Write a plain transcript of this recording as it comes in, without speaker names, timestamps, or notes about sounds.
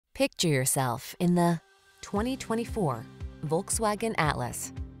Picture yourself in the 2024 Volkswagen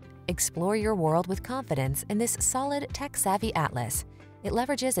Atlas. Explore your world with confidence in this solid, tech-savvy Atlas. It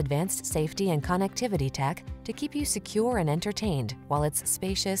leverages advanced safety and connectivity tech to keep you secure and entertained, while its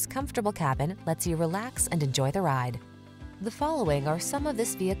spacious, comfortable cabin lets you relax and enjoy the ride. The following are some of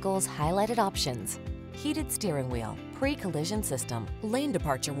this vehicle's highlighted options: heated steering wheel, pre-collision system, lane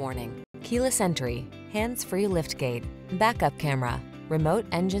departure warning, keyless entry, hands-free liftgate, backup camera, remote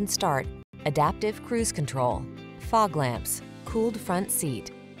engine start, adaptive cruise control, fog lamps, cooled front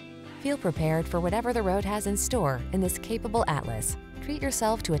seat. Feel prepared for whatever the road has in store in this capable Atlas. Treat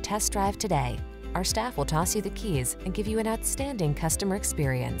yourself to a test drive today. Our staff will toss you the keys and give you an outstanding customer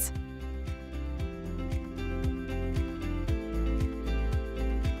experience.